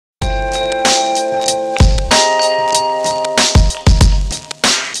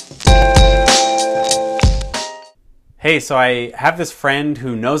Hey, so I have this friend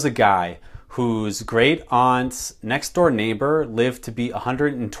who knows a guy whose great aunt's next door neighbor lived to be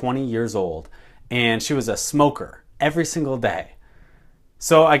 120 years old, and she was a smoker every single day.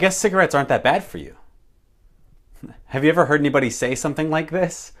 So I guess cigarettes aren't that bad for you. Have you ever heard anybody say something like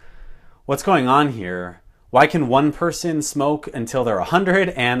this? What's going on here? Why can one person smoke until they're 100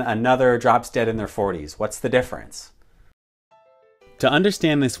 and another drops dead in their 40s? What's the difference? To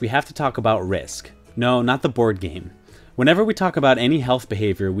understand this, we have to talk about risk. No, not the board game. Whenever we talk about any health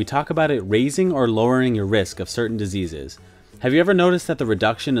behavior, we talk about it raising or lowering your risk of certain diseases. Have you ever noticed that the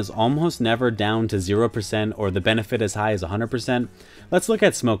reduction is almost never down to 0% or the benefit as high as 100%? Let's look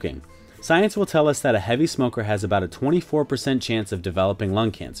at smoking. Science will tell us that a heavy smoker has about a 24% chance of developing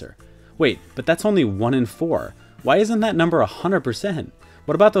lung cancer. Wait, but that's only 1 in 4. Why isn't that number 100%?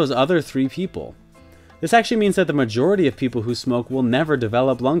 What about those other 3 people? This actually means that the majority of people who smoke will never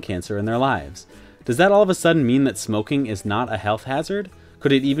develop lung cancer in their lives. Does that all of a sudden mean that smoking is not a health hazard?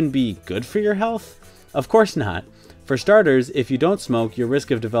 Could it even be good for your health? Of course not. For starters, if you don't smoke, your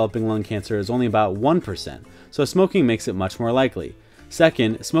risk of developing lung cancer is only about 1%, so smoking makes it much more likely.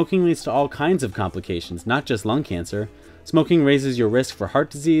 Second, smoking leads to all kinds of complications, not just lung cancer. Smoking raises your risk for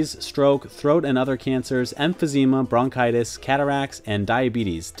heart disease, stroke, throat and other cancers, emphysema, bronchitis, cataracts, and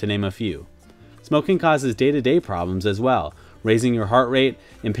diabetes, to name a few. Smoking causes day-to-day problems as well, raising your heart rate,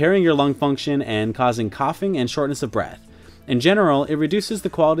 impairing your lung function, and causing coughing and shortness of breath. In general, it reduces the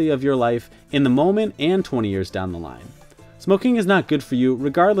quality of your life in the moment and 20 years down the line. Smoking is not good for you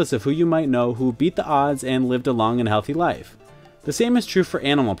regardless of who you might know who beat the odds and lived a long and healthy life. The same is true for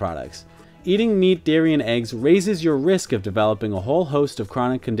animal products. Eating meat, dairy, and eggs raises your risk of developing a whole host of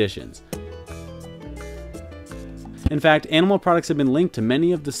chronic conditions. In fact, animal products have been linked to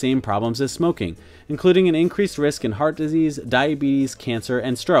many of the same problems as smoking, including an increased risk in heart disease, diabetes, cancer,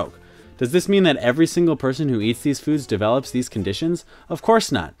 and stroke. Does this mean that every single person who eats these foods develops these conditions? Of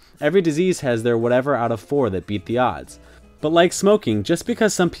course not. Every disease has their whatever out of 4 that beat the odds. But like smoking, just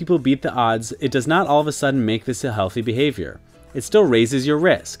because some people beat the odds, it does not all of a sudden make this a healthy behavior. It still raises your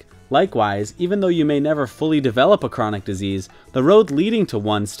risk. Likewise, even though you may never fully develop a chronic disease, the road leading to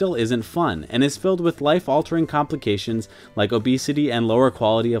one still isn't fun and is filled with life-altering complications like obesity and lower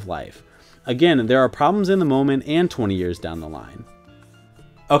quality of life. Again, there are problems in the moment and 20 years down the line.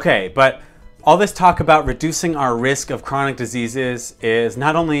 Okay, but all this talk about reducing our risk of chronic diseases is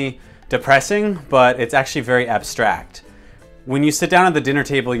not only depressing, but it's actually very abstract. When you sit down at the dinner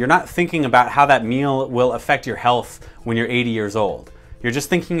table, you're not thinking about how that meal will affect your health when you're 80 years old. You're just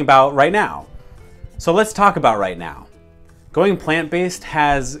thinking about right now. So let's talk about right now. Going plant-based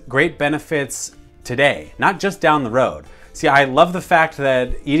has great benefits today, not just down the road. See, I love the fact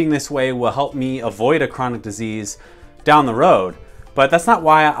that eating this way will help me avoid a chronic disease down the road, but that's not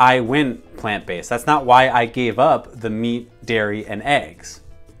why I went plant-based. That's not why I gave up the meat, dairy, and eggs.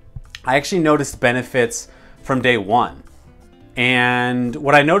 I actually noticed benefits from day one. And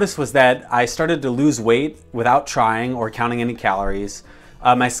what I noticed was that I started to lose weight without trying or counting any calories.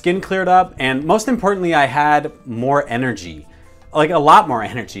 My skin cleared up, and most importantly, I had more energy. Like a lot more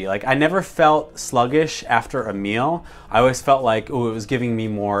energy. Like I never felt sluggish after a meal. I always felt like, oh, it was giving me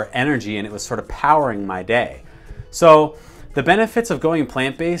more energy and it was sort of powering my day. So the benefits of going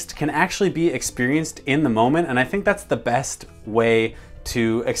plant-based can actually be experienced in the moment, and I think that's the best way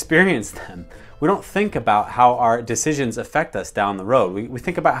to experience them. We don't think about how our decisions affect us down the road. We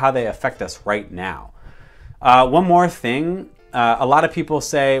think about how they affect us right now. One more thing, a lot of people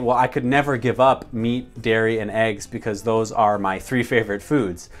say, well, I could never give up meat, dairy, and eggs because those are my 3 favorite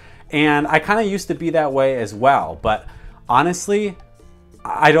foods. And I kind of used to be that way as well, but honestly,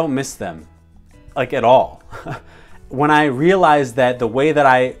 I don't miss them, like at all. When I realized that the way that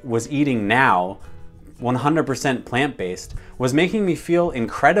I was eating now, 100% plant-based, was making me feel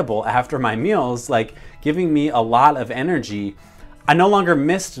incredible after my meals, like giving me a lot of energy, I no longer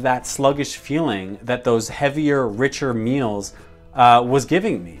missed that sluggish feeling that those heavier, richer meals was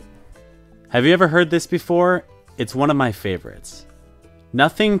giving me. Have you ever heard this before? It's one of my favorites.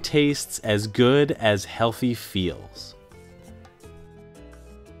 Nothing tastes as good as healthy feels.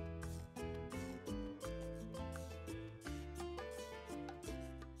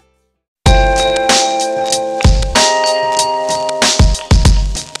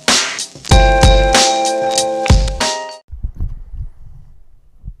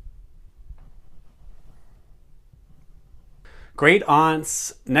 Great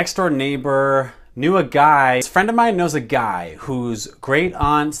aunt's next door neighbor knew a guy. A friend of mine knows a guy whose great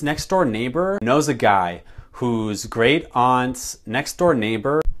aunt's next door neighbor knows a guy whose great aunt's next door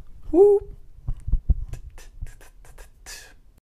neighbor. Whoop.